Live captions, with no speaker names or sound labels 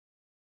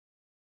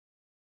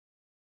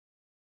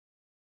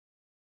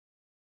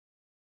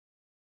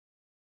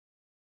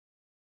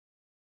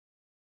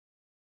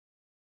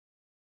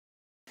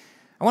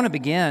I want to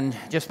begin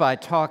just by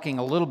talking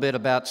a little bit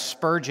about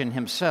Spurgeon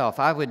himself.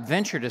 I would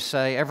venture to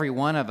say every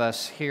one of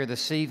us here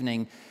this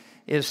evening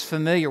is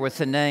familiar with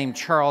the name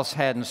Charles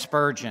Haddon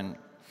Spurgeon.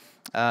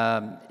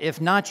 If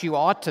not, you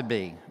ought to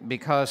be,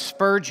 because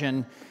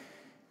Spurgeon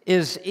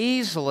is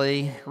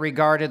easily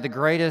regarded the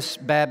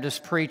greatest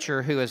Baptist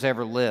preacher who has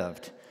ever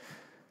lived.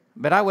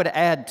 But I would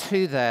add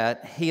to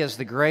that, he is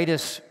the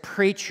greatest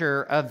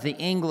preacher of the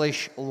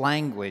English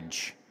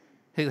language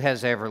who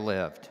has ever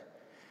lived.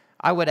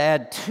 I would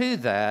add to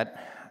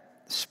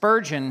that,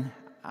 Spurgeon,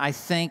 I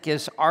think,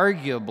 is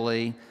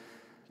arguably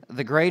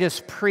the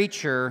greatest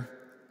preacher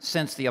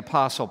since the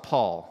Apostle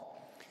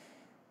Paul.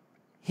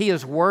 He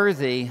is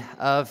worthy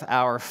of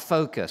our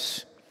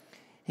focus.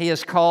 He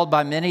is called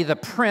by many the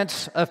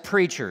Prince of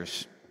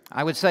Preachers.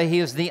 I would say he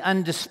is the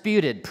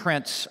undisputed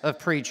Prince of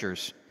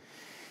Preachers.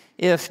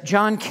 If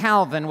John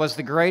Calvin was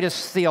the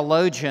greatest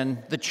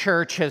theologian the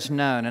church has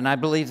known, and I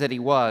believe that he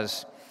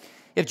was,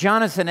 if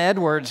Jonathan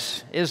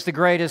Edwards is the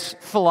greatest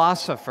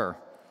philosopher,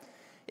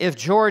 if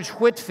George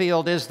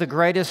Whitefield is the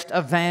greatest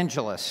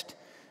evangelist,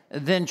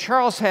 then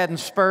Charles Haddon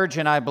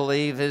Spurgeon, I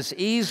believe, is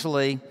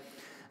easily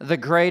the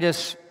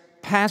greatest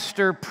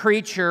pastor,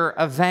 preacher,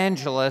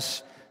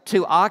 evangelist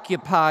to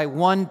occupy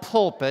one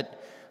pulpit,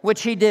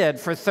 which he did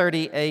for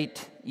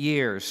 38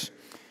 years.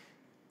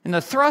 And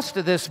the thrust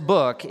of this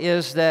book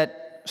is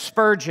that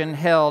Spurgeon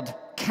held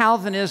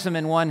Calvinism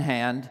in one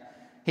hand,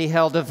 he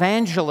held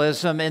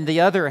evangelism in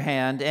the other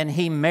hand, and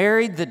he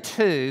married the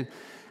two,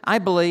 I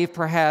believe,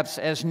 perhaps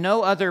as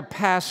no other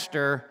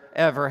pastor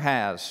ever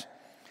has.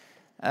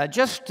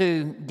 Just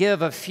to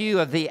give a few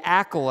of the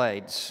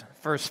accolades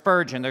for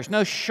Spurgeon, there's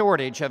no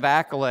shortage of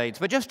accolades,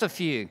 but just a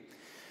few.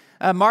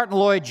 Martin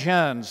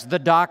Lloyd-Jones, the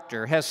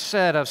doctor, has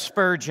said of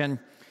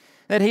Spurgeon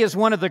that he is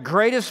one of the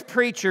greatest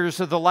preachers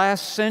of the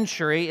last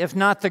century, if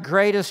not the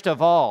greatest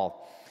of all.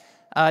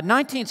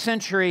 19th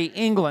century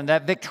England,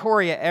 that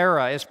Victoria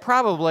era, is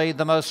probably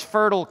the most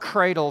fertile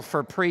cradle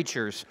for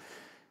preachers.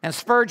 And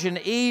Spurgeon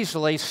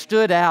easily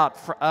stood out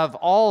of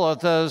all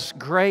of those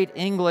great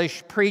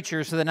English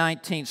preachers of the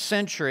 19th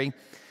century.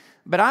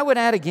 But I would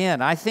add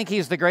again, I think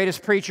he's the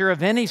greatest preacher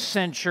of any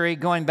century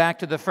going back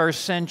to the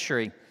first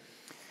century.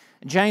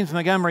 James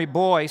Montgomery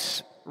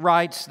Boyce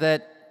writes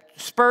that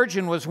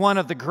Spurgeon was one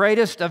of the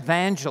greatest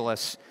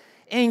evangelists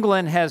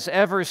England has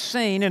ever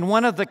seen and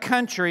one of the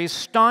country's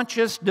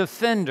staunchest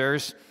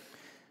defenders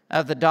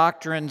of the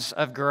doctrines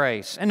of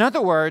grace. In other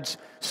words,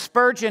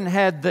 Spurgeon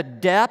had the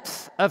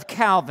depth of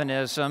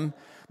Calvinism,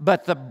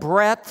 but the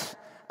breadth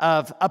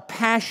of a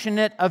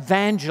passionate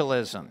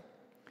evangelism.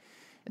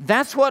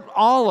 That's what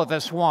all of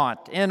us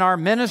want in our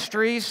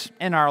ministries,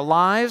 in our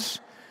lives.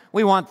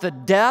 We want the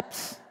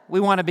depth. We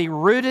want to be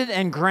rooted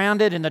and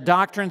grounded in the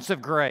doctrines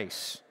of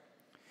grace.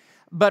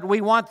 But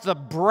we want the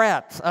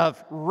breadth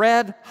of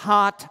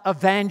red-hot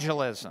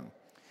evangelism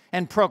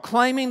and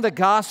proclaiming the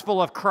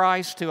gospel of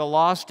Christ to a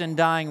lost and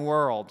dying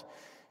world.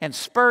 And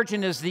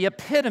Spurgeon is the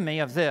epitome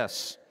of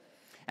this.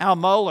 Al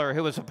Mohler,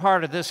 who was a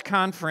part of this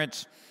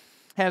conference,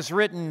 has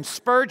written,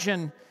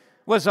 Spurgeon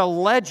was a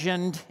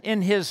legend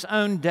in his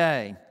own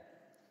day.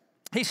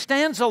 He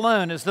stands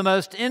alone as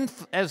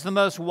the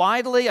most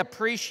widely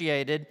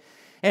appreciated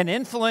and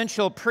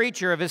influential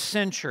preacher of his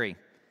century.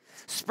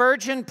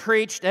 Spurgeon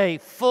preached a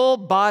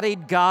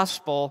full-bodied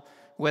gospel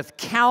with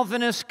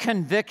Calvinist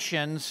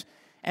convictions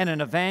and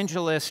an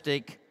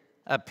evangelistic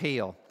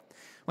appeal.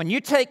 When you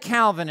take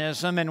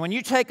Calvinism and when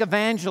you take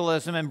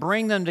evangelism and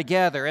bring them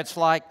together, it's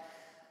like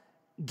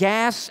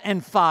gas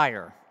and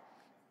fire.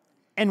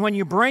 And when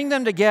you bring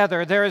them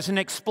together, there is an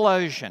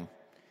explosion.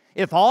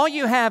 If all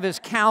you have is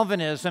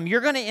Calvinism,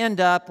 you're going to end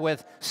up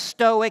with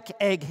stoic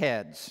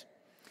eggheads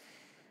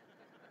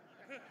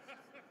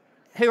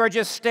who are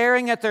just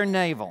staring at their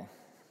navel.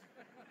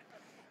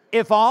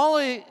 If all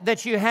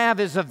that you have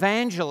is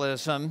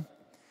evangelism,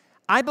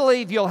 I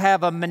believe you'll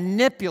have a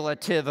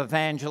manipulative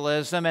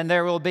evangelism, and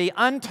there will be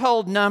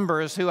untold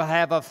numbers who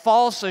have a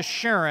false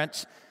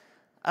assurance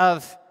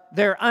of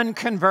their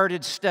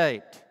unconverted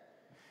state.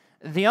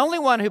 The only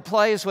one who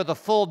plays with a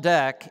full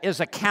deck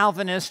is a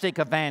Calvinistic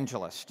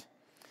evangelist.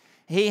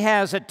 He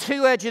has a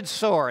two-edged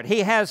sword. He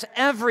has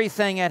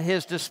everything at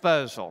his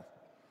disposal.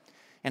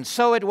 And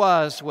so it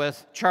was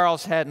with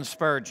Charles Haddon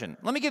Spurgeon.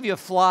 Let me give you a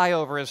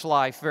flyover his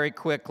life very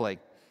quickly.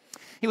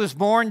 He was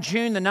born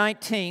June the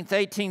 19th,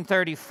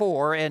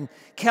 1834, in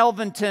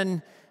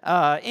Kelvington,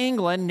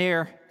 England,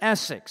 near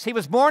Essex. He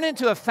was born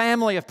into a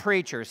family of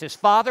preachers. His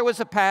father was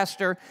a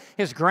pastor,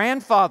 his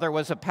grandfather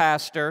was a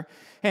pastor,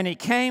 and he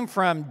came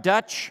from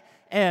Dutch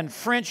and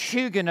French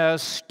Huguenot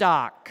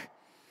stock.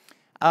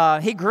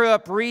 He grew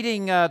up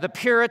reading the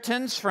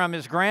Puritans from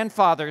his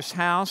grandfather's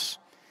house.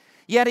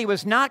 Yet he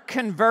was not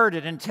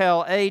converted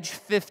until age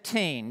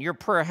 15. You're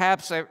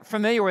perhaps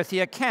familiar with the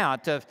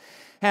account of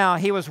how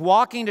he was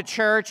walking to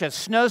church, a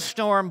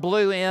snowstorm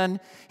blew in.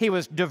 He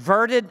was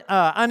diverted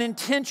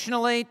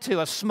unintentionally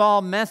to a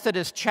small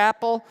Methodist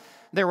chapel.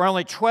 There were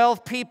only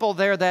 12 people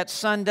there that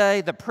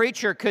Sunday. The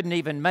preacher couldn't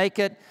even make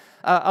it.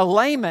 A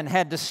layman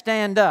had to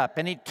stand up,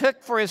 and he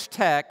took for his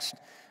text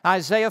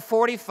Isaiah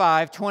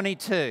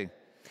 45:22.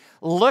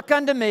 Look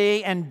unto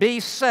me and be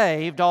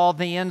saved, all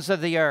the ends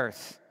of the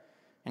earth.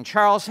 And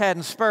Charles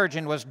Haddon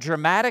Spurgeon was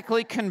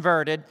dramatically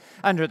converted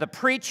under the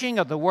preaching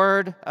of the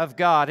Word of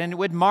God, and it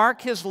would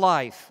mark his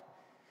life.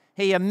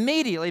 He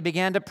immediately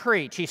began to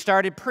preach. He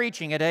started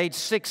preaching at age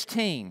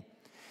 16.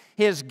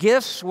 His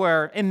gifts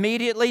were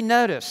immediately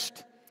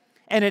noticed.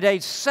 And at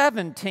age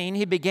 17,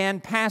 he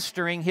began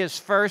pastoring his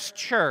first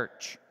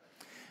church.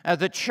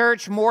 The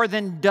church more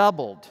than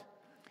doubled.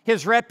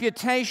 His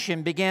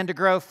reputation began to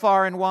grow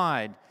far and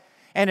wide.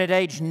 And at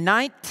age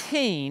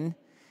 19,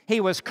 he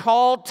was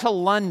called to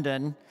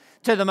London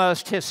to the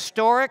most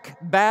historic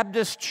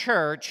Baptist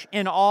church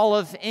in all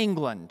of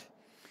England,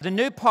 the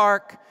New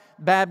Park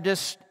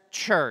Baptist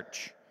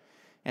Church.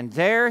 And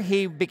there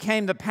he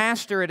became the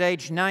pastor at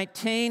age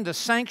 19. The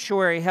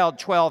sanctuary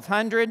held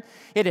 1,200.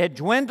 It had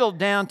dwindled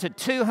down to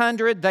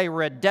 200. They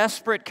were a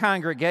desperate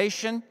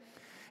congregation.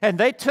 And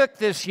they took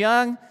this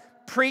young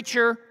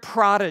preacher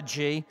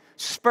prodigy,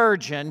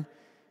 Spurgeon,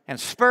 and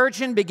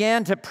Spurgeon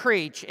began to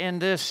preach in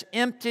this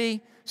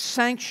empty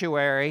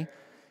sanctuary.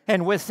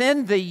 And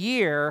within the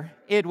year,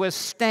 it was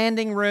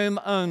standing room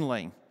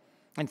only.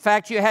 In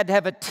fact, you had to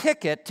have a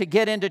ticket to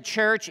get into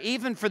church,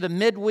 even for the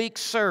midweek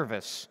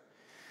service.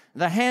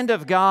 The hand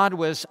of God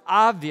was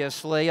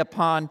obviously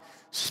upon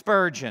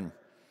Spurgeon.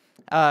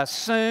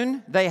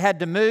 Soon, they had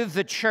to move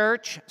the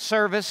church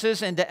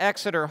services into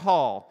Exeter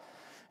Hall.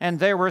 And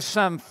there were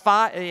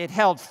it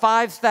held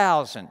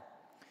 5,000.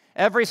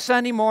 Every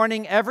Sunday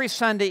morning, every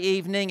Sunday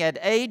evening, at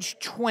age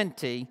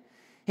 20,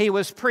 he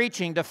was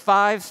preaching to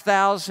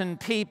 5,000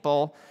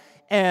 people.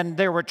 And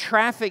there were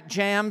traffic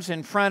jams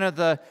in front of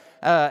the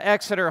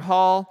Exeter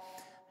Hall.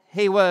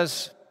 He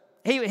was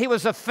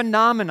a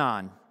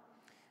phenomenon.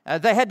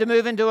 They had to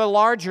move into a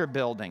larger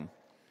building.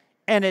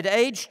 And at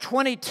age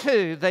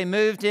 22, they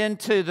moved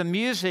into the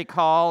music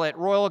hall at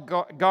Royal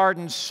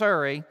Gardens,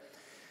 Surrey,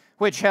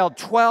 which held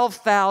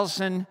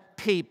 12,000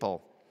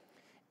 people.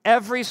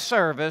 Every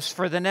service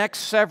for the next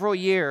several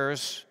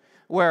years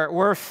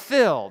were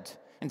filled.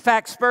 In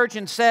fact,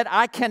 Spurgeon said,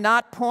 I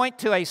cannot point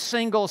to a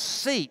single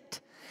seat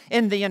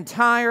in the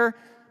entire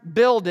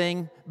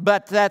building,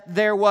 but that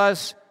there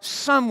was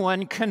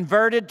someone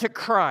converted to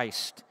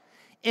Christ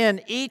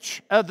in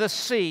each of the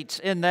seats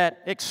in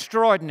that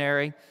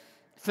extraordinary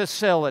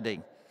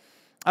facility.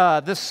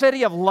 The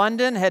city of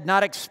London had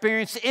not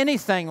experienced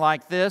anything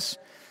like this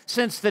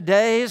since the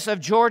days of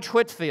George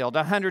Whitefield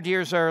 100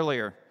 years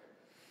earlier.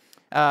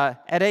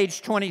 At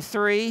age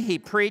 23, he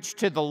preached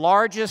to the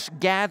largest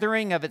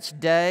gathering of its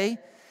day,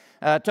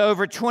 to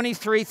over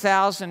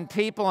 23,000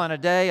 people on a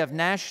day of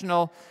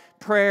national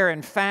prayer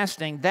and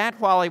fasting, that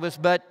while he was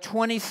but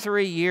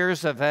 23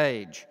 years of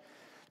age.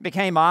 It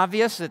became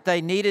obvious that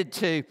they needed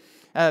to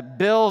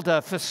build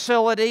a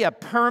facility, a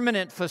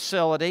permanent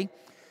facility.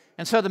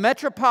 And so the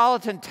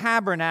Metropolitan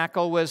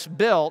Tabernacle was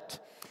built,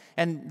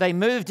 and they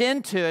moved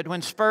into it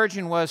when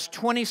Spurgeon was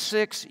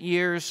 26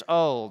 years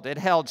old. It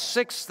held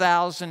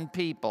 6,000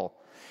 people.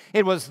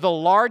 It was the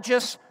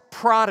largest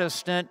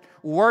Protestant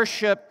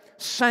worship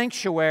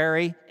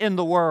sanctuary in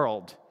the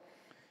world.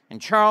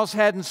 And Charles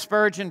Haddon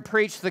Spurgeon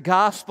preached the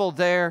gospel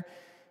there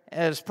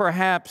as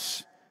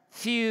perhaps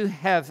few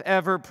have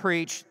ever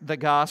preached the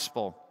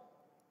gospel.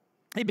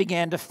 He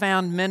began to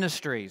found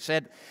ministries.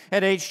 At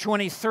age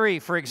 23,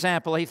 for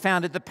example, he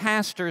founded the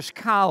Pastor's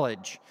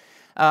College.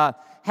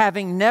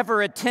 Having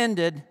never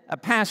attended a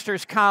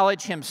pastor's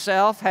college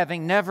himself,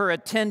 having never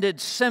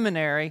attended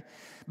seminary,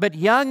 but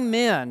young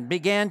men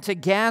began to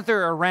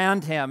gather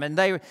around him, and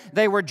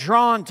they were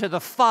drawn to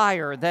the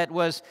fire that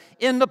was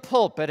in the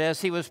pulpit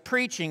as he was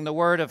preaching the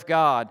Word of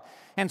God.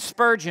 And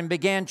Spurgeon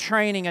began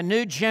training a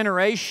new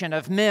generation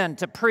of men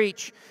to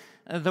preach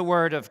the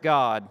Word of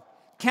God.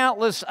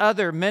 Countless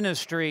other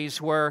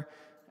ministries were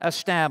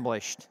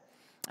established.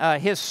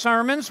 His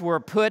sermons were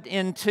put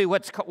into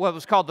what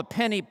was called the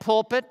penny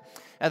pulpit.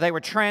 They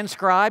were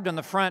transcribed on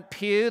the front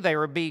pew.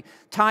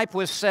 Type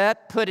was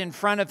set, put in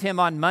front of him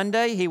on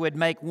Monday. He would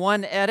make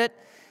one edit,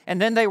 and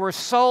then they were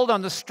sold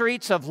on the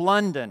streets of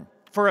London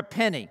for a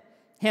penny,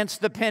 hence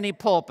the penny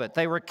pulpit.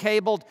 They were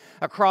cabled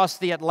across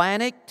the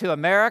Atlantic to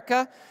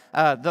America.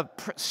 The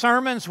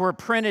sermons were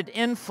printed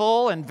in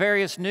full in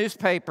various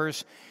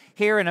newspapers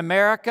here in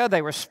America.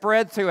 They were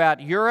spread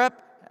throughout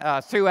Europe,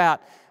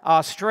 throughout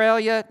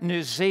Australia,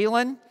 New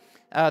Zealand.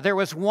 There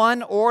was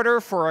one order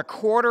for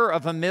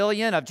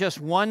 $250,000 of just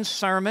one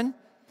sermon.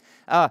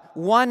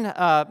 One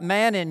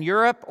man in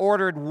Europe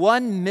ordered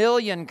 1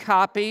 million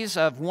copies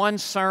of one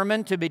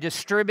sermon to be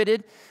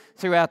distributed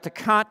throughout the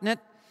continent.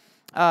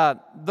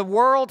 The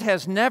world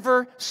has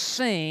never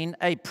seen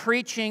a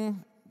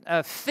preaching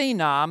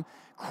phenom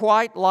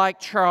quite like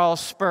Charles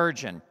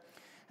Spurgeon.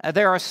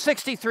 There are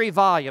 63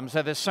 volumes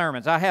of his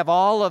sermons. I have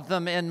all of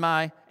them in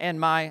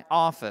my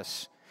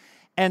office.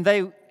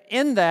 And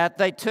in that,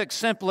 they took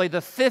simply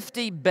the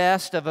 50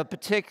 best of a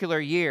particular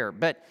year.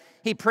 But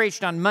he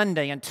preached on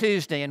Monday and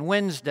Tuesday and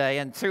Wednesday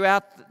and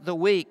throughout the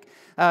week,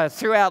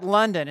 throughout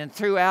London and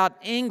throughout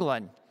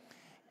England.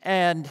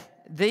 And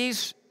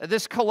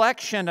this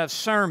collection of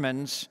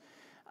sermons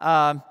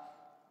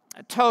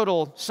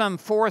total some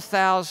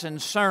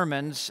 4,000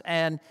 sermons,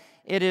 and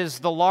it is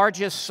the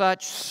largest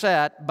such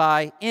set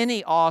by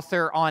any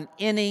author on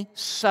any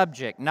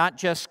subject, not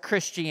just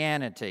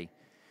Christianity.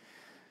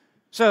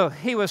 So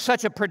he was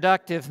such a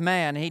productive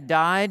man. He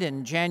died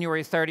in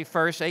January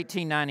 31st,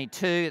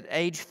 1892, at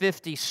age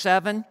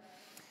 57.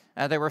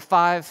 There were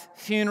 5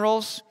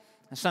 funerals.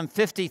 Some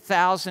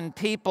 50,000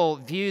 people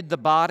viewed the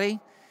body.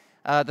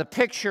 The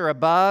picture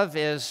above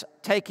is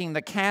taking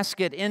the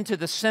casket into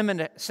the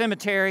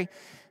cemetery.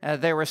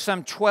 There were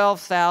some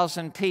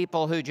 12,000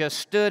 people who just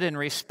stood in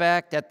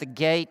respect at the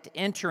gate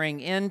entering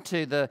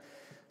into the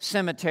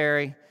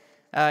cemetery.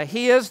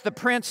 He is the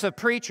Prince of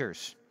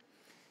Preachers.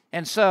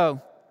 And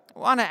so I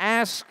want to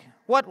ask,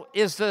 what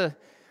is the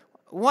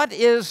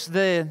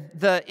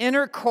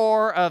inner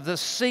core of the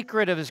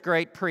secret of his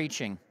great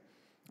preaching?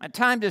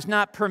 Time does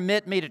not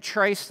permit me to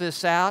trace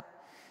this out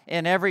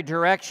in every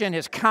direction.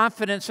 His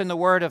confidence in the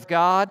Word of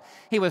God.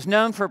 He was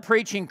known for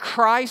preaching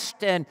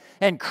Christ and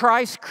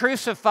Christ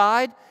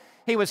crucified.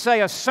 He would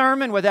say a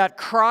sermon without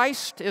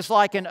Christ is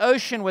like an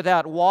ocean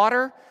without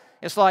water.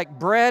 It's like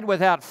bread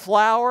without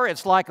flour.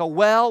 It's like a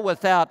well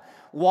without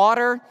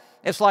water.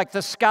 It's like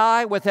the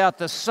sky without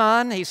the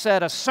sun. He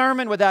said a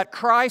sermon without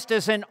Christ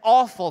is an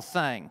awful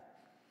thing.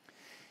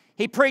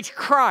 He preached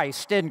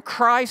Christ and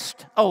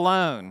Christ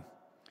alone.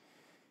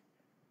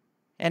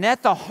 And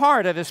at the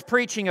heart of his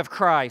preaching of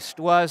Christ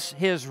was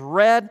his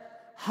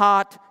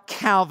red-hot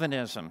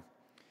Calvinism.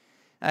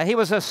 He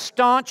was a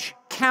staunch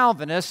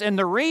Calvinist, and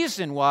the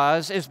reason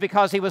is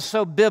because he was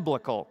so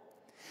biblical.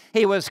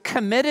 He was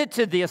committed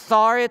to the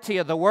authority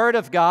of the Word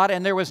of God,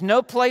 and there was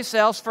no place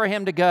else for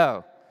him to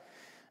go,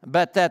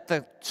 but that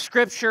the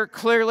Scripture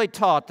clearly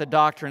taught the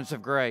doctrines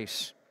of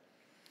grace.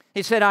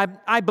 He said,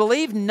 I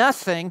believe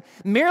nothing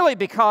merely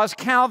because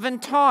Calvin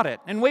taught it,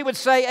 and we would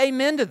say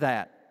amen to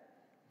that.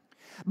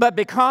 But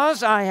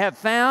because I have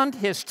found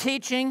his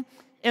teaching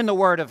in the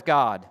Word of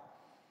God.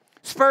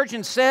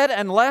 Spurgeon said,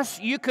 unless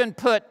you can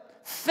put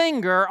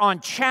finger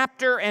on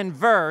chapter and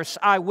verse,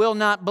 I will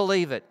not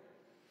believe it.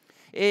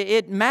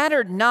 It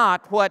mattered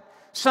not what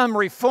some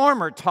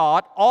reformer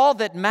taught. All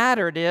that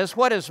mattered is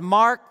what does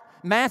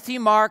Matthew,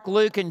 Mark,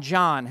 Luke, and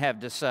John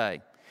have to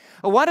say?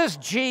 What does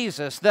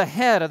Jesus, the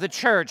head of the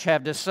church,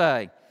 have to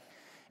say?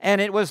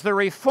 And it was the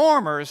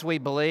reformers, we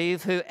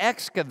believe, who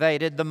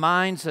excavated the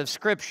mines of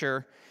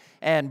Scripture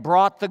and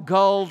brought the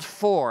gold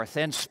forth.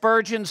 And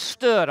Spurgeon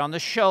stood on the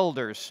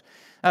shoulders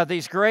of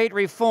these great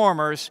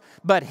reformers,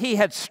 but he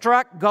had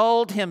struck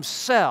gold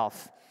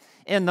himself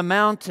in the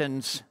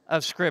mountains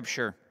of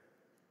Scripture.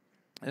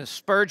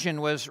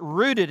 Spurgeon was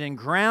rooted and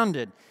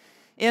grounded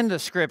in the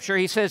Scripture.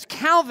 He says,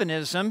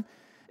 Calvinism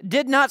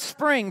did not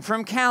spring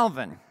from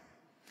Calvin.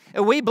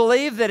 We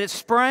believe that it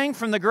sprang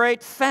from the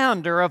great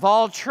founder of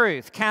all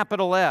truth,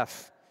 capital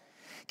F.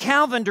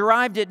 Calvin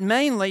derived it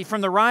mainly from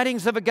the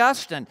writings of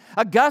Augustine.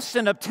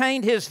 Augustine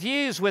obtained his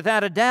views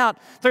without a doubt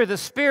through the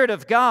Spirit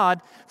of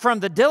God from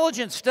the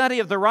diligent study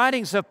of the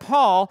writings of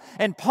Paul,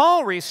 and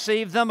Paul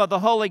received them of the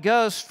Holy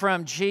Ghost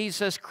from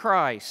Jesus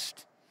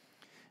Christ.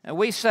 And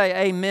we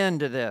say amen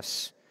to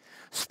this.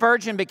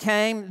 Spurgeon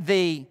became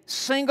the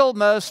single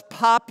most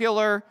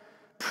popular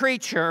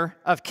preacher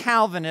of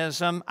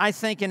Calvinism, I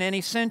think, in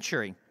any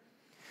century.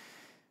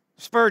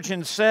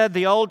 Spurgeon said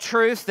the old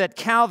truth that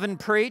Calvin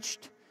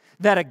preached,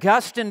 that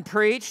Augustine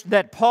preached,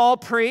 that Paul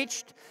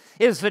preached,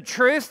 is the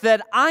truth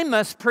that I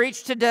must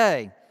preach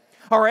today,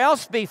 or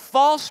else be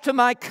false to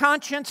my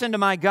conscience and to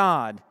my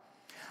God.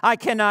 I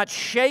cannot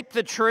shape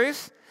the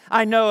truth.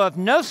 I know of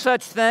no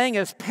such thing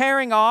as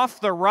paring off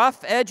the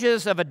rough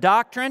edges of a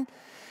doctrine.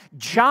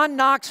 John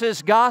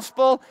Knox's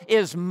gospel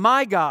is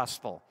my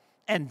gospel,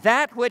 and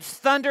that which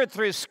thundered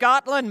through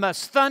Scotland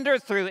must thunder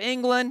through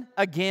England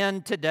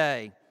again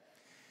today.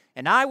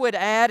 And I would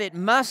add, it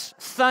must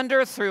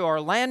thunder through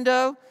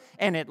Orlando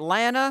and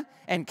Atlanta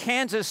and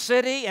Kansas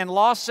City and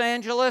Los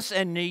Angeles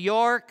and New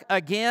York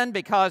again,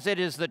 because it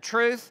is the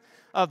truth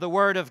of the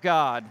Word of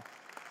God.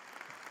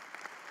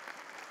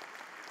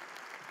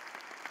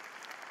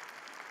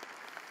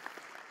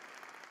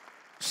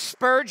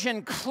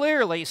 Spurgeon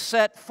clearly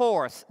set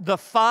forth the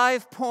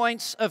 5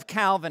 points of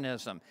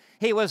Calvinism.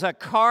 He was a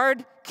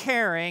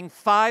card-carrying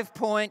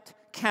 5-point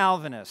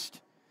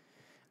Calvinist.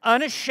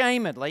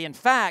 Unashamedly, in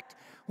fact,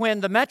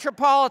 when the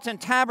Metropolitan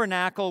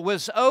Tabernacle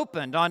was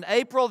opened on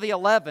April the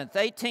 11th,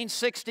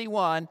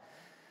 1861,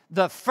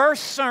 the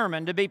first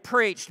sermon to be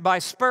preached by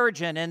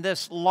Spurgeon in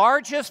this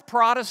largest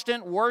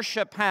Protestant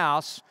worship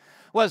house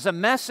was a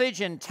message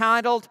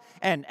entitled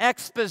An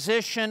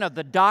Exposition of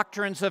the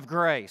Doctrines of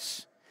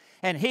Grace.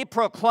 And he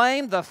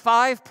proclaimed the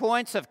 5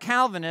 points of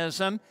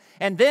Calvinism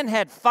and then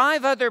had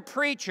 5 other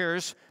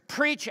preachers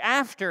preach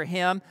after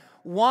him,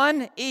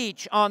 one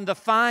each on the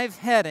 5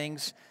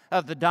 headings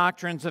of the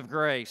doctrines of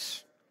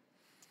grace.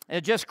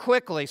 Just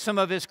quickly, some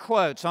of his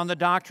quotes on the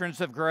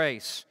doctrines of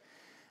grace.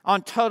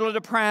 On total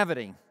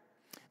depravity.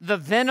 The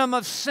venom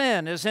of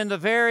sin is in the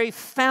very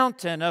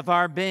fountain of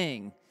our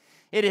being.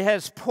 It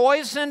has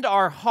poisoned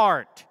our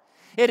heart.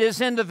 It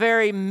is in the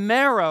very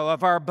marrow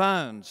of our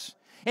bones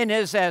and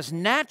is as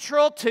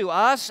natural to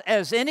us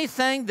as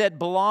anything that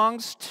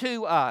belongs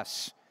to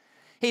us.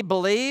 He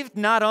believed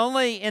not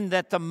only in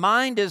that the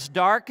mind is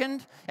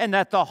darkened and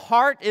that the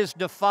heart is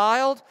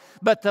defiled,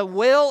 but the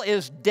will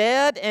is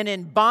dead and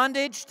in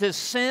bondage to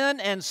sin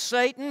and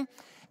Satan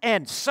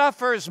and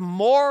suffers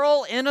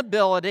moral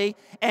inability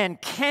and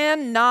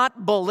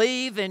cannot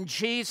believe in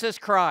Jesus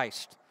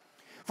Christ.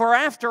 For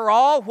after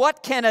all,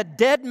 what can a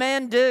dead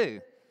man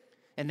do?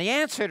 And the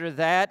answer to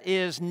that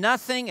is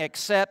nothing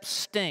except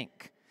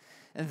stink.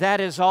 And that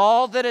is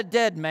all that a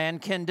dead man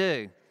can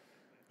do.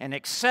 And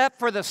except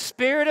for the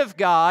Spirit of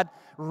God,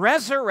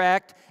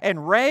 resurrect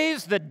and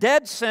raise the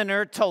dead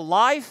sinner to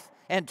life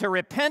and to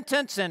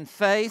repentance and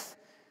faith,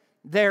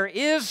 there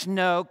is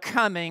no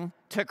coming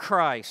to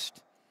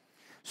Christ.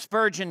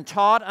 Spurgeon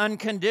taught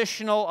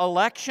unconditional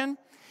election.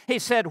 He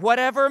said,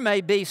 whatever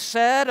may be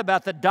said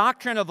about the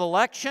doctrine of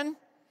election,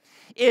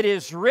 it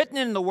is written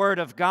in the Word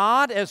of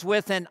God as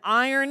with an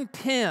iron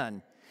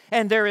pen,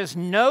 and there is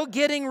no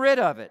getting rid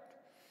of it.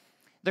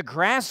 The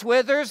grass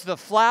withers, the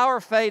flower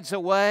fades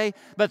away,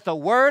 but the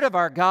Word of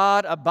our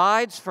God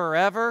abides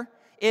forever.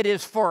 It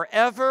is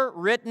forever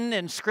written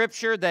in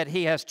Scripture that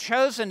He has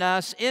chosen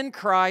us in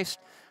Christ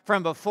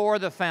from before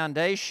the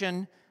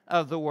foundation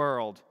of the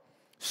world.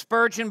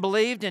 Spurgeon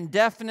believed in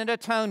definite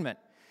atonement.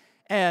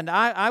 And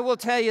I will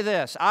tell you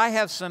this, I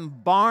have some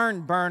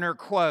barn burner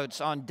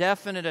quotes on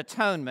definite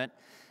atonement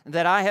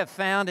that I have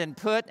found and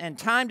put, and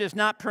time does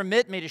not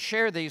permit me to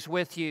share these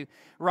with you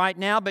right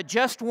now, but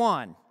just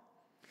one.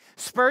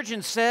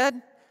 Spurgeon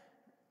said,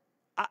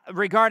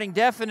 regarding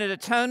definite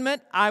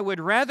atonement, I would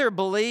rather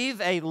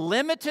believe a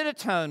limited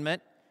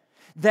atonement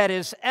that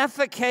is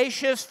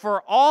efficacious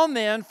for all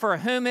men for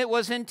whom it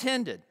was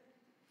intended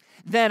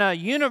than a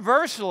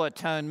universal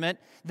atonement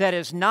that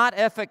is not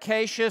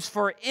efficacious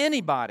for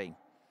anybody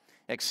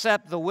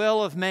except the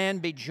will of man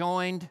be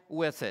joined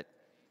with it.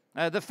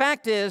 The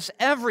fact is,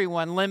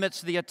 everyone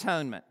limits the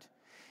atonement.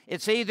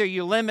 It's either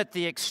you limit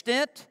the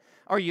extent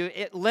or you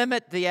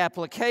limit the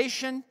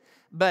application.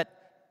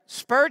 But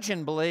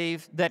Spurgeon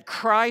believed that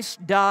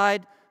Christ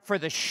died for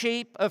the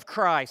sheep of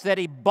Christ, that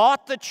He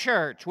bought the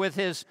church with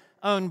His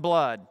own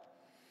blood.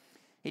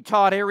 He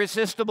taught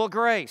irresistible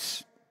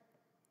grace.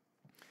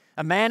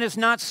 A man is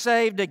not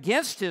saved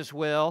against his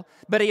will,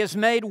 but he is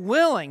made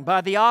willing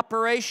by the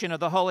operation of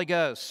the Holy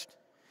Ghost.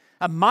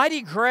 A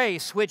mighty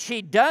grace which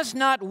he does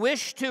not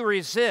wish to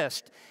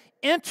resist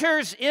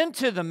enters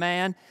into the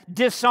man,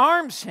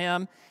 disarms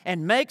him,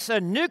 and makes a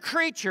new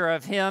creature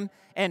of him,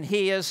 and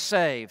he is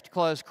saved,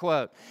 close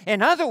quote.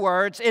 In other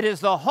words, it is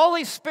the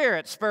Holy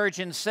Spirit,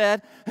 Spurgeon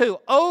said, who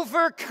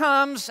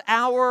overcomes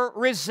our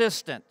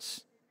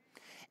resistance.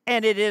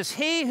 And it is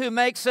He who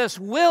makes us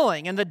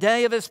willing in the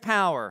day of His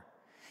power.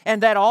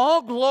 And that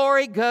all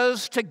glory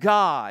goes to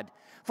God,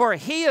 for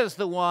He is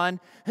the one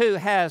who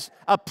has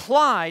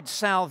applied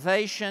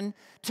salvation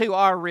to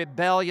our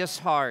rebellious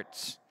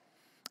hearts.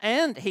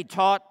 And he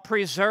taught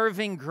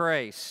preserving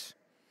grace.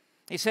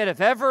 He said, if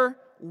ever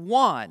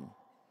one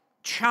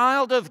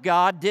child of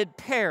God did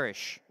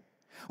perish,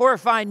 or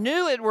if I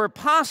knew it were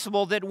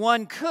possible that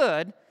one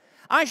could,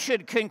 I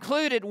should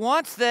conclude at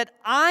once that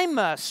I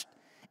must,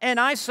 and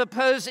I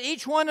suppose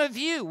each one of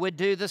you would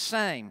do the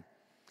same.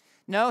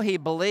 No, he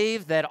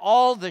believed that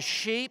all the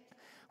sheep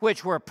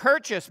which were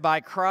purchased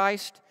by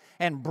Christ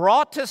and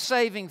brought to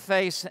saving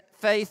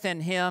faith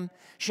in Him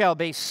shall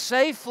be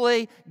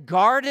safely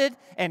guarded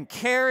and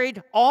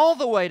carried all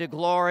the way to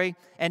glory,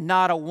 and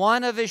not a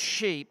one of His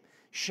sheep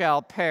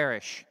shall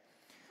perish.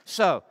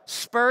 So,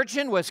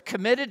 Spurgeon was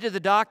committed to the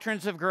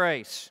doctrines of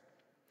grace.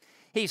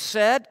 He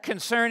said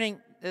concerning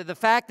the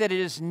fact that it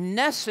is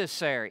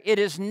necessary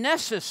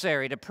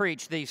to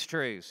preach these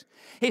truths.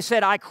 He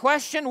said, I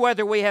question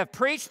whether we have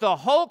preached the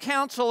whole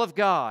counsel of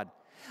God,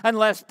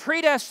 unless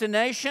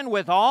predestination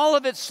with all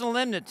of its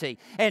solemnity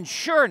and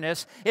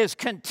sureness is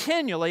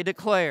continually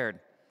declared.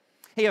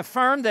 He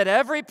affirmed that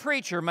every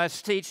preacher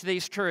must teach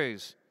these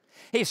truths.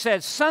 He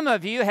said, some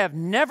of you have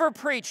never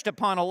preached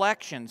upon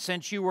election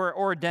since you were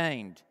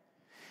ordained.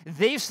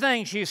 These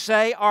things, you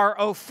say, are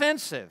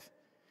offensive.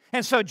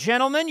 And so,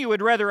 gentlemen, you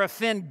would rather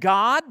offend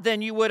God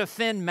than you would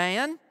offend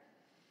man?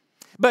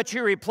 But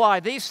you reply,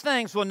 these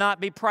things will not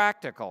be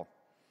practical.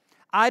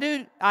 I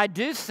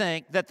do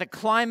think that the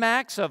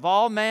climax of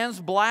all man's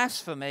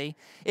blasphemy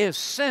is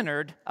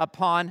centered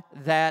upon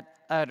that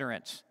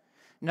utterance.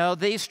 No,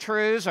 these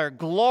truths are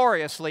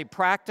gloriously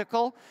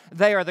practical.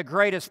 They are the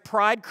greatest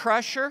pride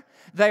crusher.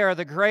 They are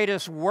the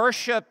greatest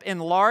worship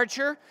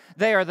enlarger.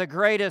 They are the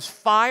greatest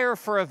fire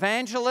for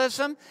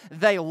evangelism.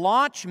 They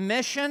launch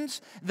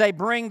missions. They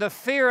bring the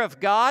fear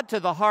of God to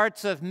the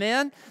hearts of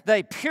men.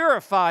 They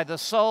purify the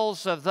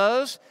souls of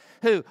those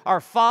who are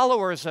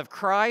followers of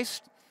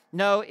Christ.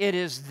 No, it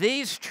is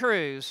these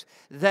truths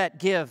that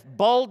give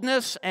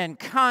boldness and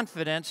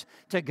confidence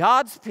to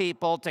God's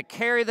people to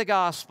carry the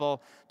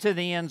gospel to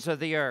the ends of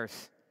the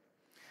earth.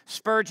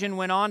 Spurgeon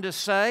went on to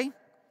say,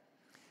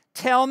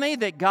 tell me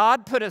that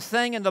God put a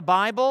thing in the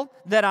Bible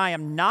that I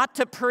am not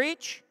to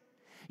preach?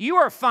 You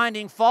are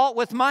finding fault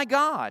with my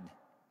God.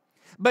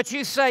 But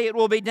you say it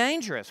will be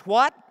dangerous.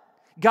 What?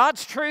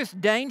 God's truth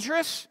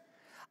dangerous?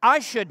 I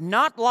should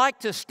not like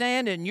to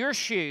stand in your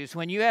shoes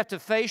when you have to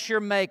face your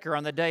Maker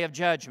on the day of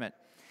judgment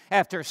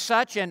after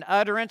such an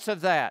utterance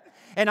of that.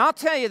 And I'll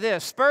tell you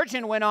this,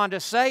 Spurgeon went on to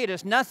say it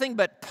is nothing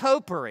but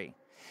popery.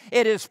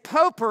 It is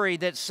popery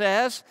that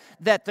says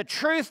that the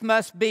truth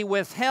must be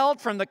withheld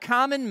from the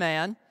common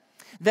man,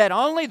 that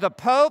only the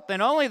Pope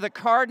and only the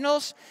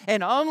cardinals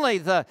and only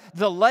the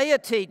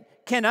laity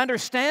can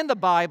understand the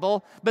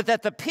Bible, but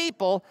that the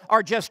people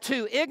are just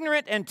too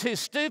ignorant and too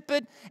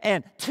stupid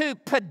and too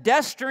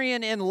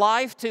pedestrian in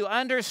life to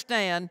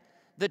understand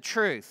the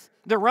truth.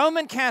 The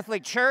Roman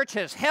Catholic Church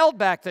has held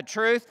back the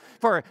truth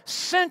for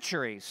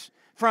centuries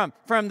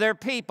from their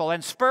people,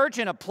 and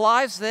Spurgeon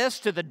applies this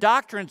to the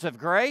doctrines of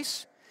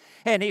grace,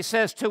 and he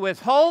says, to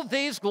withhold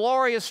these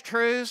glorious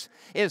truths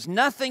is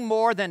nothing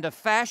more than to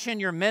fashion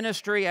your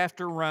ministry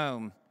after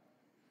Rome.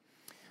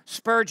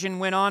 Spurgeon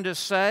went on to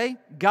say,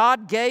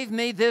 God gave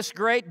me this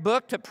great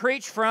book to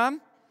preach from,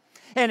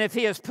 and if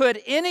He has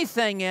put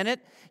anything in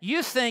it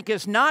you think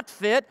is not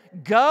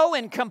fit, go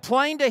and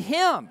complain to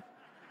Him.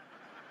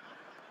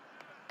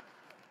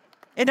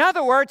 In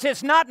other words,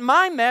 it's not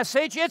my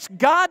message, it's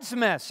God's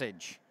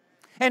message.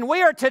 And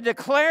we are to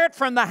declare it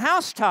from the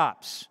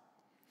housetops.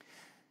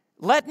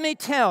 Let me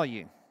tell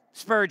you,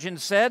 Spurgeon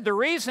said, the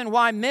reason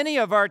why many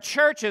of our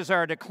churches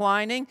are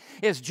declining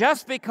is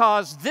just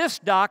because this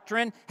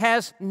doctrine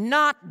has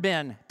not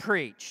been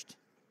preached.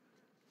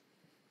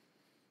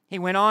 He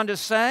went on to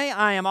say,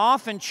 I am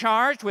often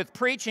charged with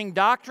preaching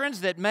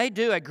doctrines that may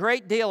do a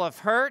great deal of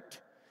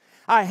hurt.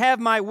 I have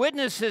my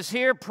witnesses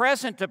here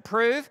present to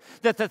prove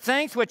that the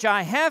things which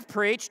I have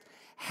preached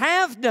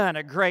have done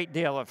a great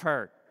deal of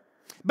hurt.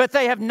 But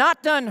they have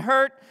not done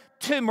hurt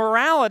to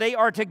morality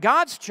or to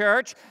God's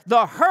church.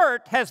 The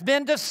hurt has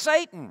been to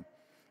Satan.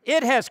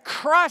 It has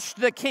crushed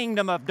the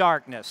kingdom of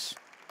darkness.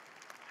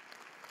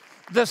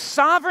 The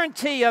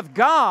sovereignty of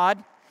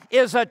God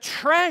is a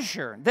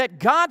treasure that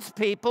God's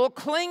people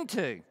cling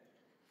to.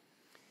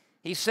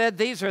 He said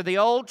these are the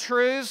old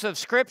truths of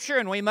Scripture,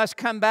 and we must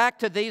come back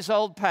to these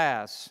old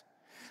paths.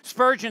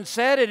 Spurgeon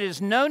said, it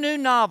is no new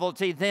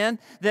novelty then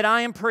that I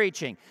am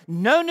preaching,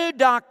 no new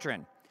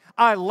doctrine.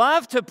 I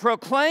love to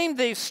proclaim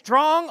these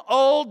strong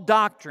old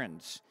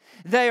doctrines.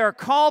 They are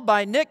called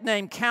by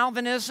nickname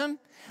Calvinism,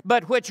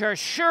 but which are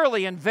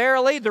surely and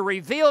verily the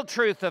revealed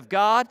truth of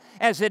God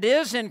as it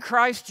is in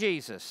Christ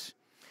Jesus.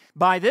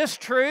 By this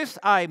truth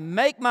I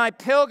make my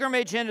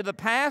pilgrimage into the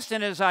past,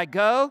 and as I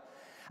go,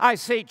 I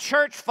see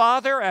church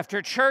father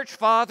after church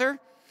father,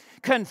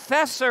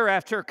 confessor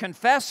after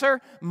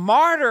confessor,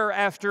 martyr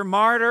after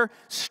martyr,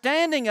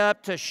 standing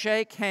up to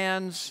shake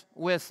hands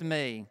with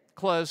me.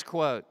 Close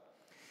quote.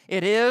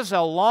 It is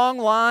a long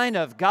line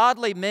of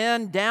godly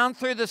men down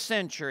through the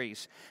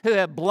centuries who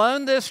have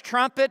blown this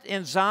trumpet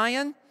in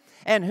Zion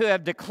and who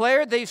have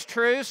declared these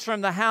truths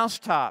from the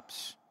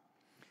housetops.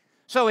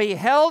 So he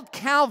held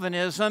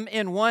Calvinism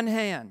in one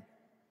hand.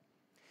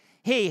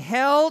 He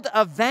held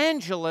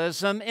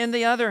evangelism in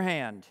the other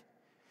hand.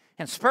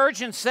 And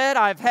Spurgeon said,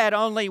 I've had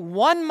only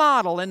one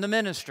model in the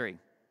ministry,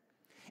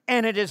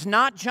 and it is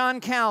not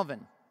John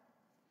Calvin.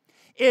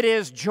 It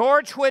is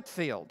George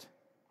Whitefield.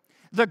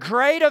 The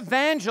great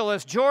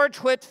evangelist George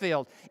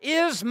Whitefield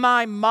is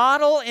my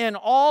model in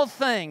all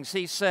things,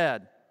 he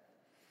said.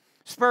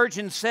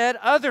 Spurgeon said,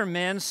 other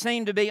men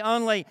seem to be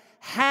only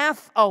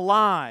half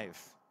alive,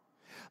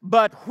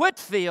 but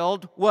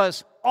Whitefield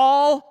was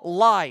all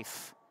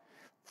life,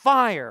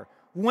 fire,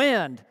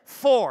 wind,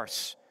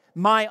 force.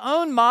 My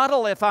own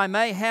model, if I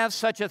may have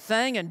such a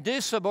thing, and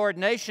due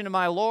subordination to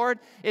my Lord,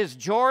 is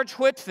George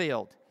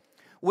Whitefield.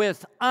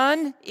 With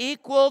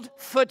unequaled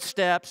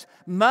footsteps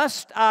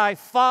must I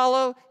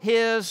follow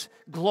his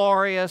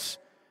glorious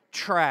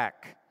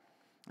track.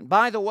 And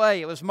by the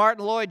way, it was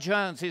Martin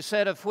Lloyd-Jones who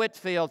said of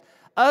Whitefield,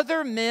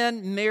 other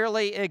men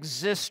merely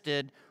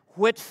existed,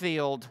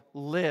 Whitefield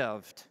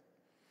lived.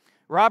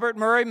 Robert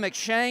Murray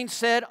McCheyne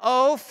said,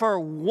 oh, for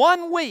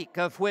 1 week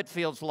of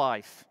Whitefield's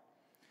life.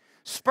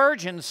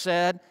 Spurgeon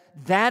said,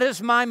 that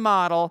is my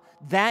model,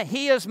 that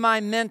he is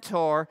my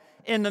mentor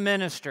in the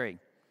ministry.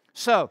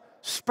 So,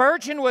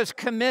 Spurgeon was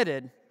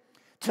committed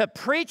to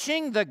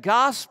preaching the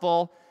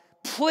gospel,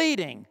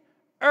 pleading,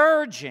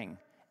 urging,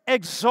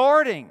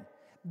 exhorting,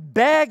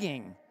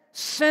 begging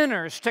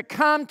sinners to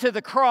come to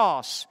the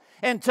cross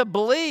and to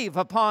believe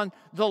upon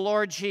the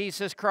Lord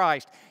Jesus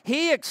Christ.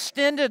 He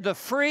extended the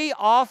free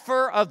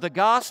offer of the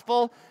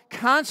gospel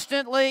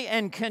constantly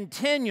and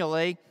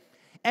continually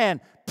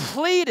and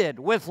pleaded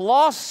with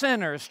lost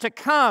sinners to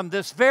come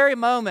this very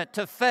moment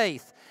to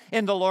faith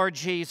in the Lord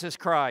Jesus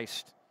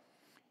Christ.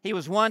 He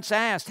was once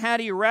asked, how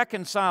do you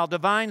reconcile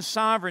divine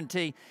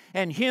sovereignty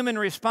and human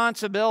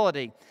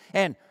responsibility?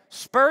 And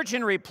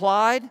Spurgeon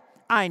replied,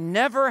 I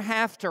never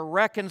have to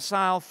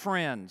reconcile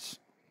friends.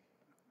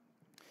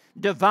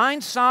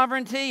 Divine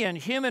sovereignty and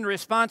human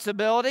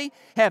responsibility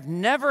have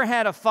never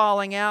had a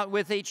falling out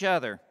with each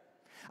other.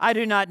 I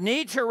do not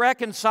need to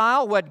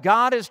reconcile what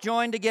God has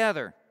joined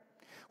together.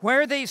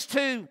 Where these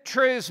two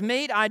truths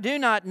meet, I do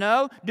not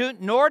know,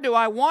 nor do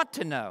I want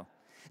to know.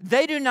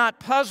 They do not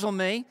puzzle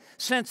me,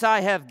 since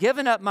I have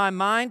given up my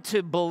mind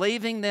to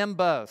believing them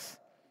both.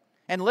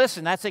 And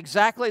listen, that's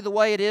exactly the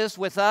way it is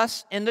with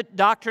us in the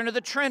doctrine of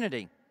the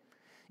Trinity.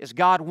 Is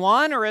God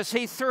one or is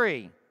He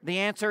three? The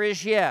answer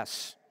is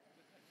yes.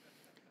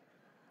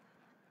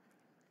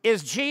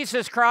 Is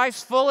Jesus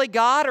Christ fully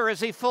God or is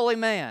He fully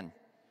man?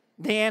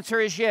 The answer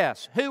is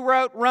yes. Who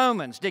wrote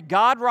Romans? Did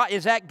God write?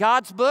 Is that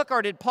God's book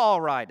or did Paul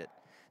write it?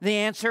 The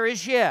answer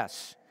is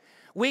yes.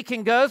 We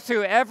can go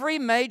through every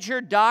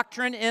major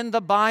doctrine in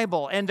the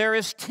Bible, and there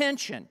is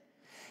tension.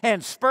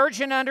 And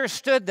Spurgeon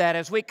understood that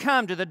as we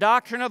come to the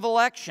doctrine of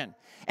election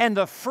and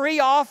the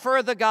free offer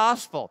of the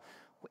gospel.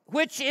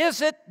 Which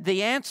is it?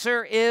 The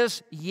answer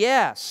is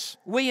yes.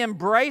 We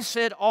embrace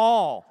it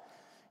all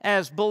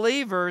as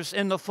believers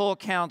in the full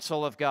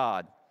counsel of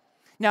God.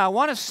 Now, I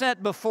want to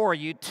set before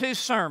you two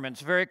sermons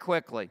very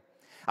quickly.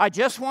 I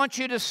just want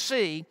you to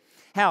see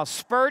how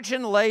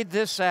Spurgeon laid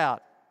this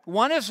out.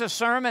 One is a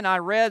sermon I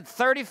read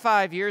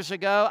 35 years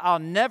ago. I'll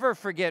never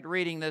forget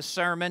reading this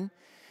sermon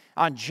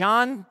on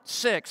John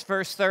 6,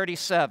 verse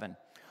 37.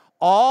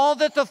 All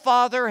that the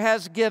Father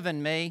has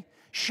given me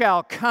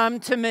shall come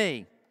to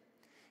me,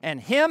 and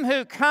him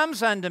who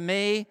comes unto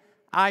me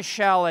I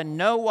shall in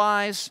no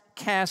wise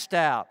cast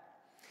out.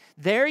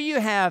 There you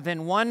have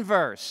in one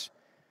verse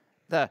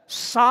the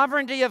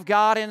sovereignty of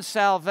God in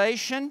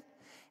salvation,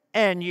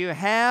 and you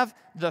have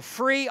the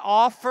free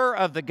offer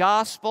of the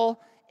gospel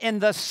in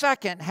the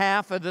second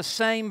half of the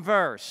same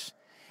verse.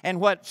 And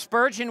what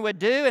Spurgeon would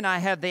do, and I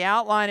have the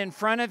outline in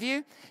front of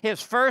you,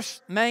 his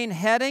first main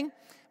heading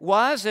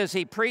was, as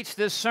he preached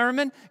this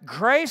sermon,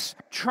 grace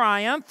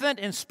triumphant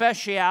in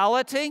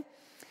speciality.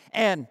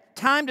 And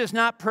time does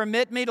not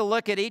permit me to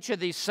look at each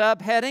of these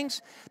subheadings,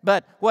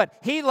 but what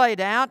he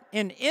laid out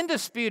in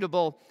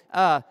indisputable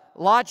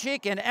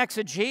logic and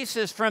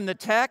exegesis from the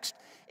text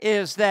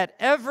is that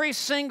every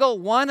single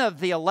one of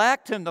the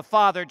elect whom the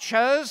Father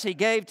chose, He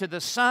gave to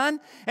the Son,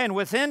 and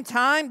within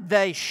time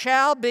they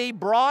shall be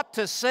brought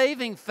to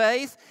saving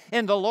faith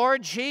in the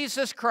Lord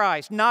Jesus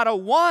Christ. Not a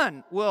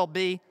one will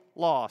be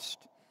lost.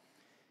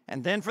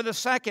 And then for the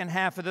second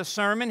half of the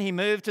sermon, he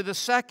moved to the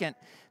second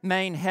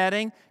main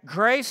heading,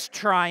 grace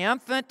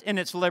triumphant in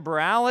its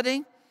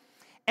liberality,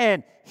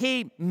 and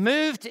he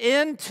moved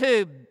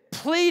into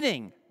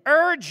pleading,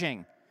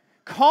 urging,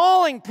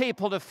 calling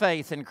people to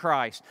faith in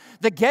Christ.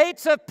 The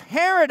gates of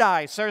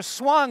paradise are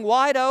swung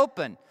wide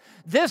open.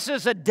 This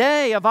is a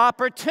day of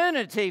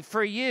opportunity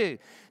for you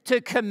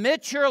to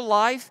commit your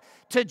life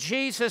to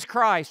Jesus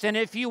Christ. And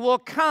if you will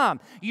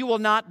come, you will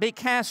not be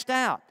cast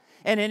out.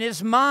 And in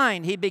his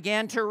mind, he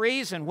began to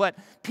reason what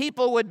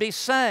people would be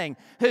saying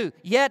who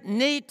yet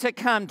need to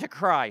come to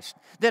Christ,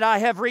 that I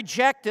have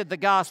rejected the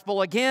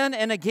gospel again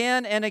and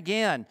again and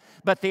again,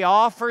 but the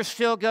offer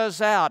still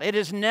goes out. It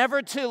is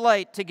never too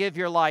late to give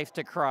your life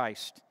to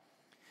Christ.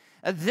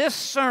 This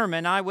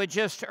sermon I would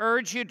just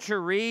urge you to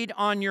read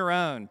on your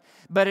own,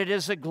 but it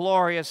is a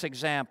glorious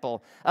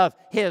example of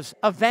his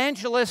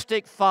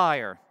evangelistic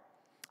fire.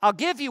 I'll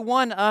give you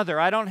one other.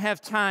 I don't have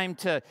time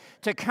to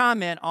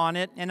comment on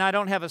it, and I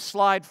don't have a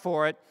slide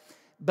for it,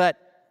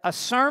 but a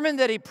sermon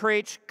that he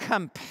preached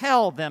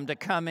compelled them to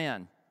come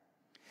in.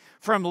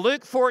 From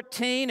Luke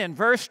 14 and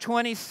verse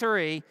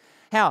 23,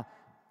 how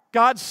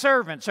God's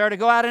servants are to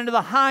go out into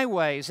the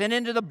highways and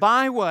into the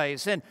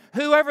byways, and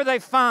whoever they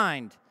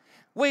find,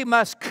 we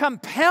must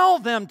compel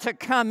them to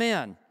come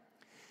in.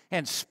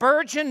 And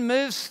Spurgeon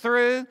moves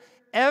through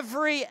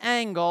every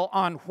angle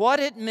on what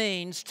it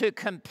means to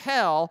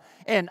compel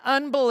an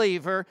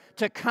unbeliever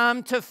to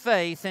come to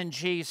faith in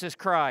Jesus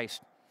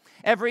Christ.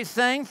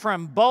 Everything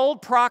from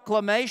bold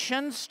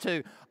proclamations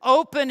to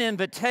open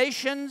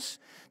invitations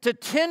to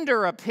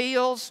tender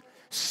appeals,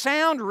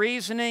 sound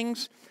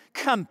reasonings,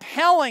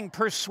 compelling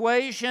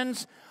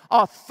persuasions,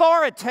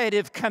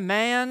 authoritative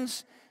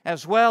commands,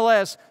 as well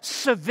as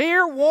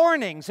severe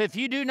warnings if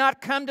you do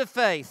not come to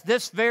faith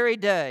this very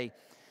day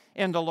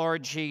in the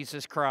Lord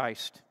Jesus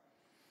Christ.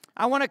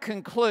 I want to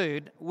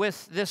conclude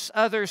with this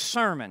other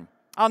sermon.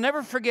 I'll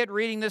never forget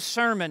reading this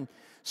sermon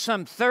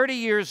some 30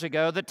 years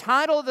ago. The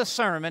title of the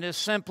sermon is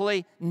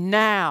simply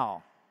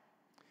Now.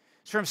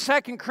 It's from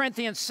 2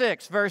 Corinthians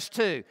 6, verse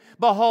 2.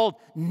 Behold,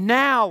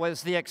 now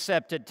is the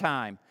accepted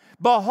time.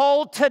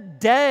 Behold,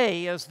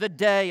 today is the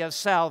day of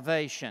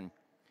salvation.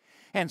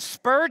 And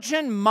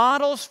Spurgeon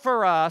models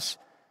for us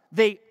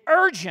the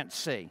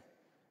urgency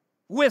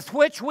with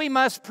which we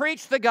must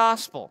preach the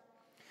gospel.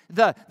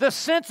 The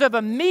sense of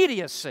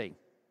immediacy.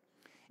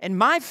 And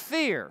my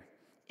fear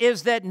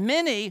is that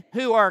many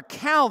who are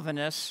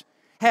Calvinists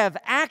have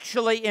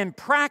actually in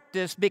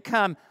practice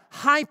become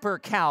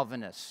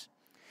hyper-Calvinists,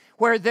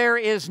 where there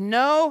is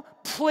no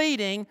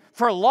pleading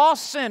for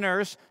lost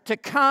sinners to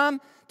come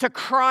to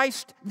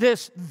Christ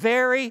this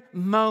very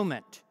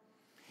moment.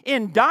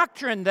 In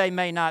doctrine, they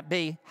may not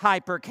be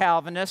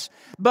hyper-Calvinists,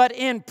 but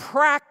in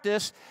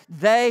practice,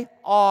 they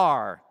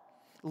are.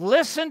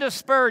 Listen to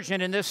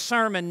Spurgeon in this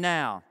sermon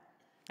now,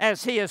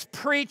 as he is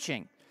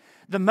preaching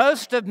The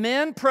most of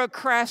men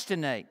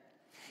procrastinate.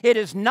 It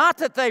is not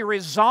that they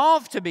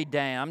resolve to be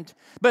damned,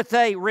 but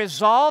they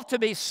resolve to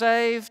be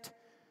saved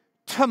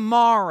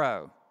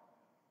tomorrow.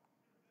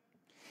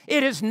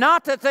 It is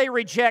not that they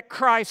reject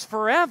Christ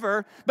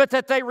forever, but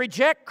that they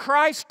reject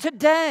Christ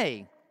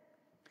today.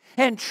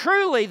 And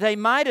truly, they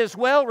might as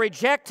well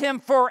reject Him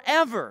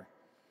forever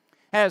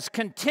as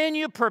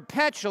continue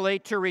perpetually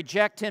to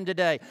reject Him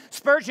today.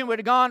 Spurgeon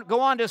would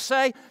go on to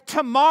say,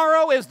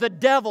 tomorrow is the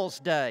devil's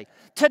day.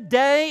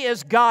 Today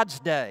is God's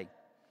day.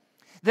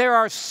 There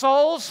are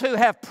souls who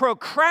have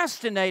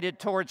procrastinated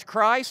towards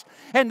Christ,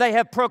 and they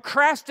have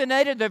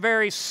procrastinated their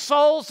very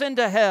souls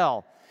into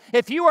hell.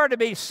 If you are to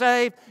be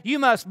saved, you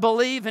must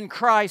believe in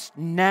Christ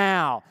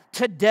now,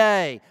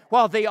 today,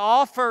 while the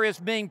offer is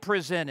being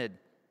presented.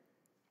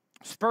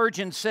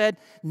 Spurgeon said,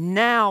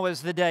 now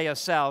is the day of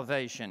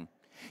salvation.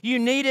 You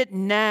need it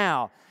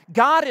now.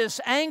 God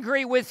is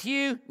angry with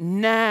you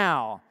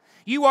now.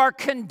 You are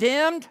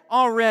condemned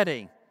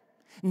already.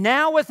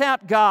 Now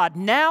without God,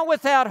 now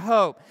without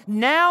hope,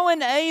 now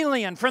an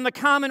alien from the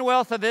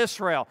commonwealth of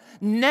Israel,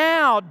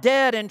 now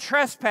dead in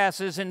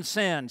trespasses and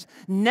sins,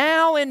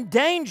 now in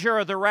danger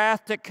of the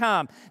wrath to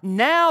come.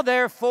 Now,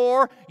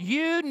 therefore,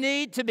 you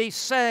need to be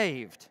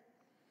saved.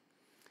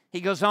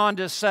 He goes on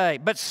to say,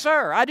 but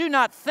sir, I do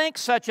not think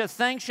such a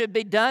thing should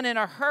be done in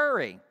a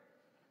hurry.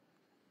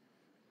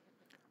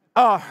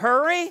 A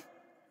hurry?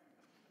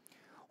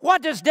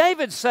 What does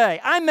David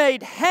say? I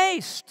made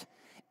haste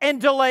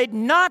and delayed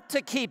not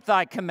to keep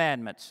thy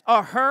commandments.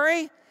 A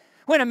hurry?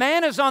 When a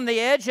man is on the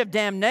edge of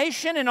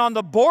damnation and on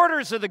the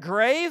borders of the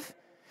grave?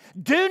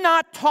 Do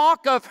not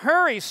talk of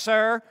hurry,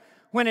 sir,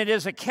 when it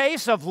is a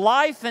case of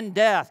life and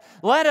death.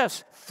 Let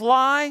us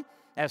fly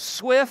as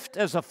swift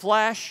as a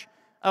flash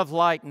of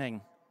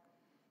lightning.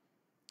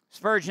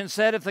 Spurgeon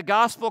said, if the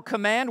gospel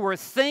command were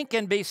think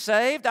and be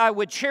saved, I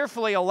would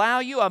cheerfully allow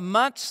you a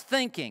month's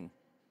thinking.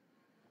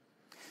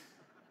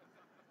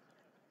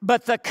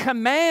 But the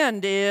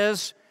command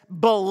is,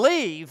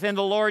 believe in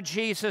the Lord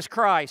Jesus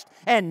Christ,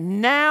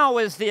 and now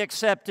is the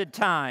accepted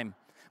time.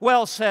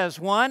 Well, says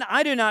one,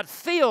 I do not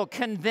feel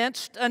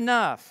convinced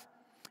enough.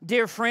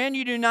 Dear friend,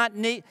 you do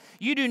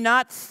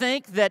not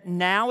think that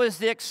now is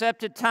the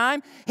accepted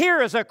time?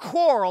 Here is a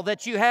quarrel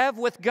that you have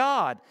with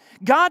God.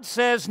 God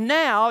says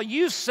now,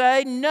 you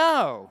say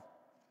no.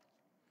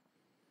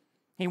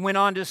 He went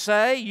on to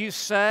say, you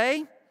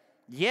say,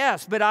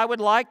 yes, but I would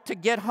like to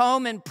get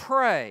home and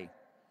pray.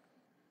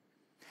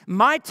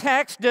 My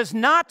text does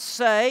not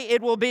say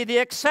it will be the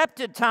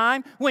accepted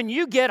time when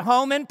you get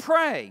home and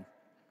pray.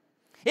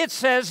 It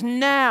says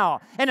now.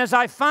 And as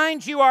I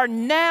find you are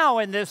now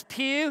in this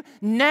pew,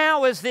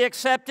 now is the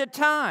accepted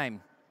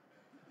time.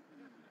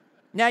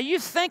 Now you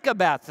think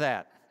about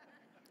that.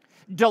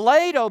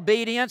 Delayed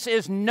obedience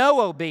is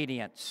no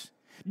obedience.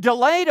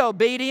 Delayed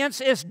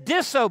obedience is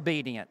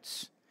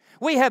disobedience.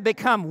 We have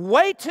become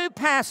way too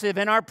passive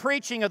in our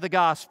preaching of the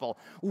gospel,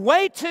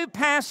 way too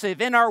passive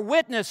in our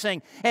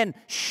witnessing and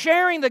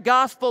sharing the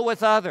gospel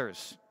with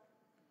others.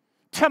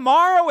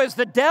 Tomorrow is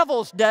the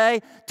devil's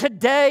day.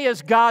 Today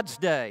is God's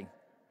day.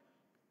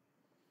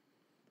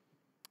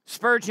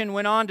 Spurgeon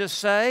went on to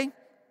say,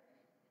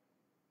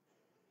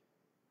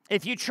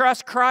 if you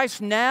trust Christ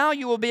now,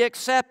 you will be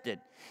accepted.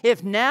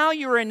 If now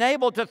you are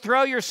enabled to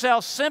throw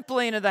yourself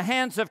simply into the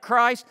hands of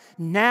Christ,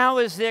 now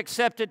is the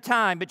accepted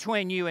time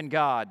between you and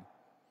God.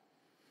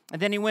 And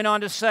then he went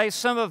on to say,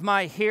 some of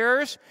my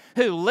hearers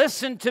who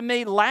listened to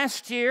me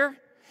last year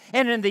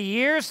and in the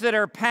years that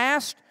are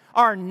past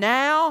are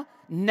now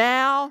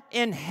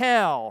in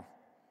hell.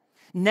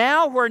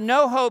 Now where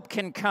no hope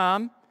can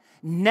come.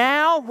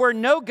 Now where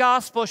no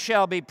gospel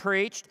shall be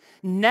preached.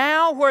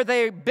 Now where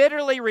they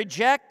bitterly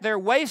reject their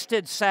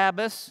wasted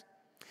Sabbaths.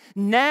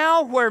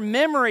 Now where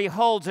memory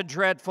holds a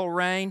dreadful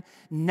reign.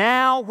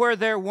 Now where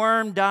their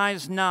worm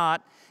dies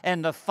not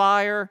and the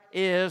fire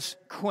is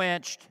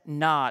quenched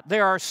not.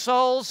 There are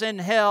souls in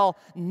hell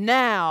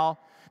now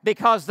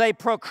because they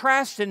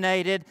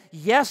procrastinated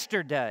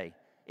yesterday,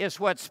 is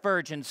what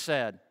Spurgeon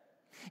said.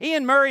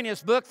 Ian Murray, in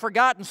his book,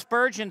 Forgotten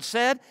Spurgeon,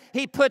 said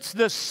he puts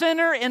the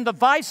sinner in the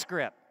vice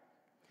grip.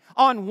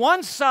 On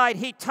one side,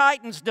 he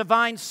tightens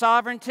divine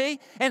sovereignty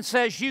and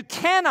says, you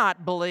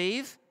cannot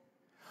believe.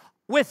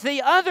 With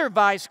the other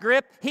vice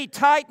grip, he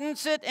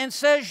tightens it and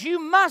says, you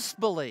must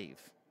believe.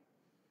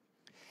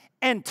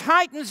 And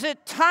tightens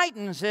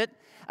it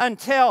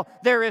until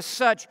there is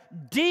such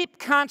deep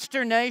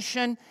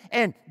consternation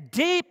and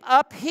deep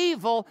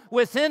upheaval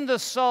within the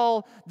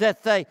soul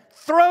that they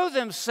throw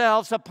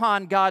themselves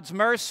upon God's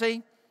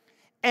mercy,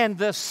 and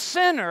the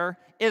sinner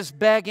is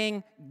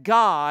begging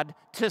God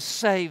to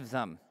save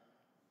them.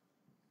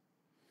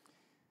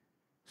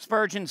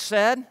 Spurgeon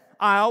said,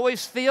 I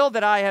always feel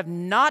that I have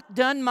not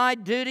done my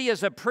duty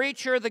as a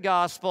preacher of the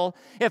gospel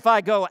if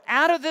I go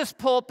out of this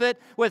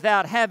pulpit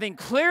without having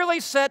clearly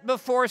set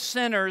before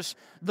sinners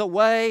the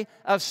way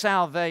of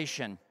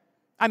salvation.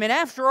 I mean,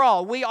 after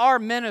all, we are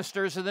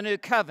ministers of the new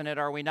covenant,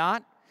 are we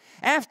not?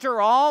 After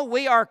all,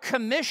 we are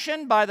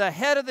commissioned by the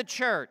head of the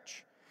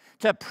church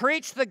to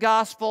preach the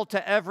gospel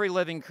to every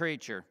living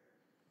creature.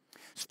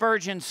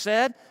 Spurgeon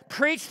said,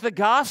 "Preach the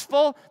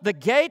gospel, the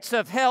gates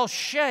of hell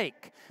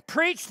shake.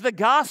 Preach the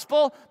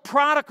gospel,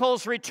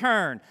 prodigals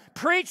return.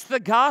 Preach the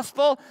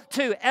gospel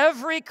to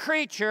every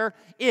creature.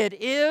 It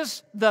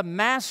is the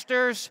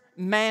Master's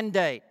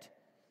mandate."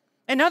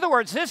 In other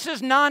words, this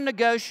is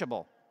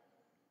non-negotiable.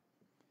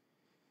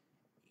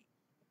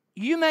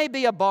 You may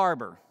be a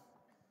barber,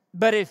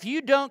 but if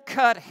you don't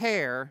cut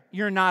hair,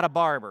 you're not a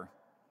barber.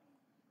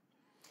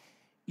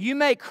 You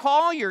may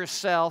call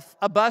yourself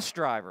a bus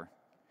driver,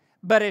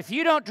 but if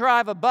you don't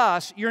drive a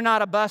bus, you're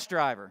not a bus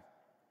driver.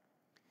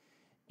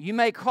 You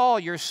may call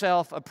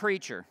yourself a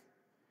preacher,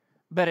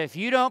 but if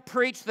you don't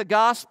preach the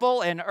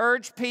gospel and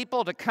urge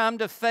people to come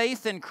to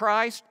faith in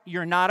Christ,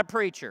 you're not a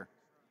preacher.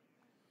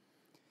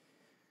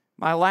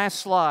 My last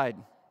slide.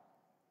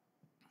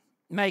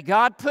 May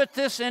God put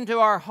this into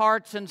our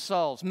hearts and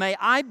souls. May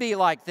I be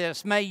like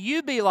this. May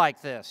you be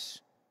like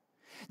this.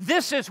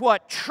 This is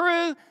what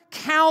true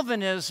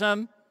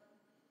Calvinism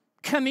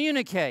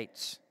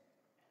communicates.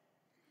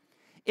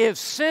 If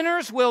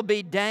sinners will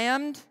be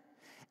damned,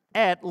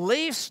 at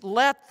least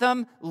let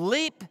them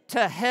leap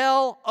to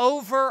hell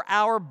over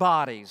our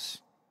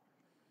bodies.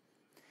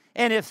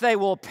 And if they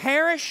will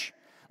perish,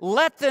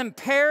 let them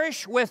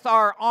perish with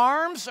our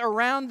arms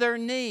around their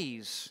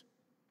knees,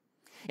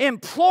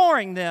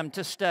 imploring them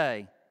to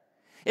stay.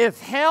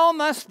 If hell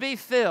must be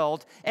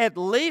filled, at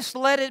least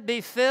let it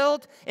be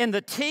filled in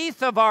the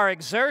teeth of our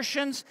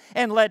exertions,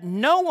 and let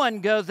no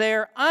one go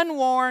there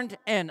unwarned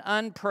and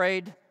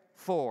unprayed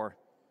for.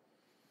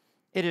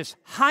 It is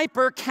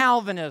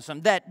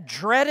hyper-Calvinism, that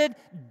dreaded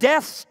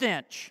death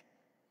stench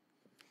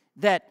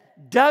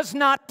that does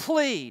not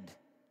plead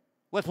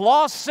with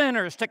lost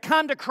sinners to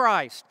come to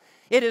Christ.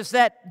 It is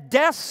that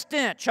death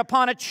stench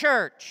upon a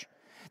church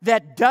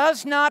that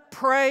does not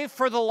pray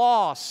for the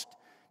lost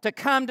to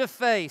come to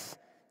faith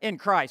in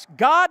Christ.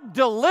 God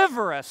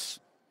deliver us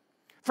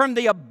from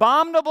the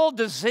abominable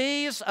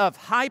disease of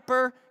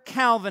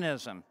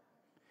hyper-Calvinism.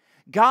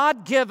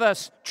 God give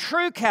us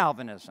true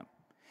Calvinism.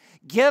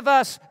 Give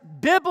us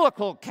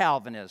biblical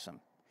Calvinism.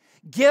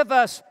 Give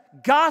us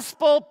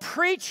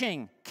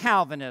gospel-preaching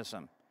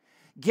Calvinism.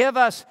 Give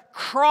us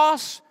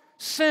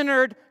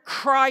cross-centered,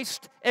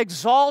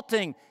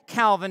 Christ-exalting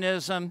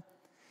Calvinism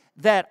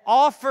that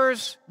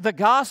offers the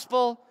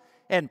gospel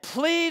and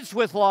pleads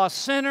with lost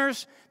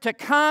sinners to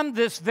come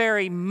this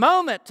very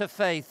moment to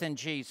faith in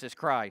Jesus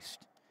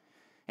Christ,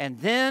 and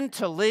then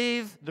to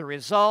leave the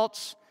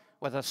results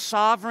with a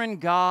sovereign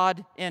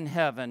God in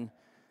heaven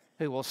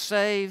who will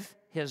save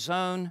His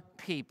own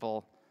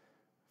people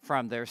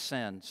from their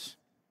sins.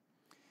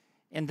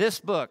 In this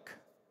book,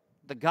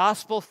 The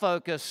Gospel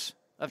Focus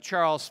of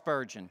Charles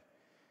Spurgeon,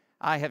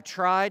 I have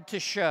tried to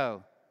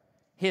show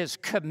his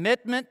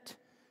commitment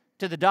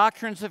to the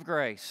doctrines of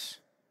grace,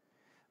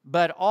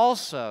 but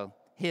also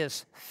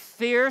his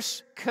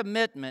fierce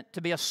commitment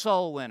to be a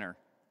soul winner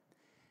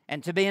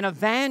and to be an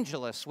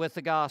evangelist with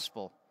the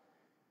gospel.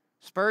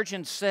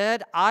 Spurgeon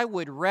said, "I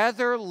would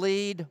rather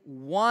lead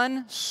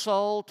one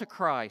soul to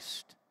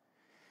Christ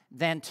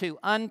than to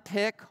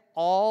unpick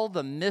all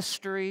the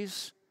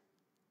mysteries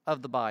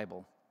of the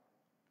Bible."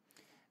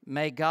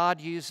 May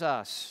God use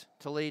us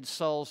to lead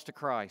souls to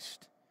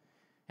Christ.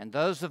 And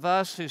those of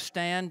us who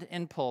stand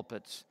in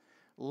pulpits,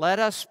 let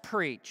us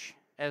preach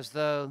as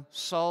though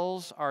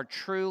souls are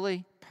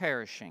truly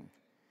perishing,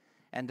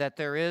 and that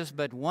there is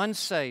but one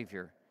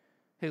Savior,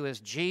 who is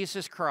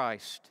Jesus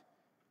Christ,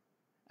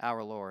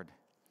 our Lord.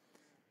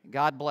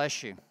 God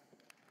bless you.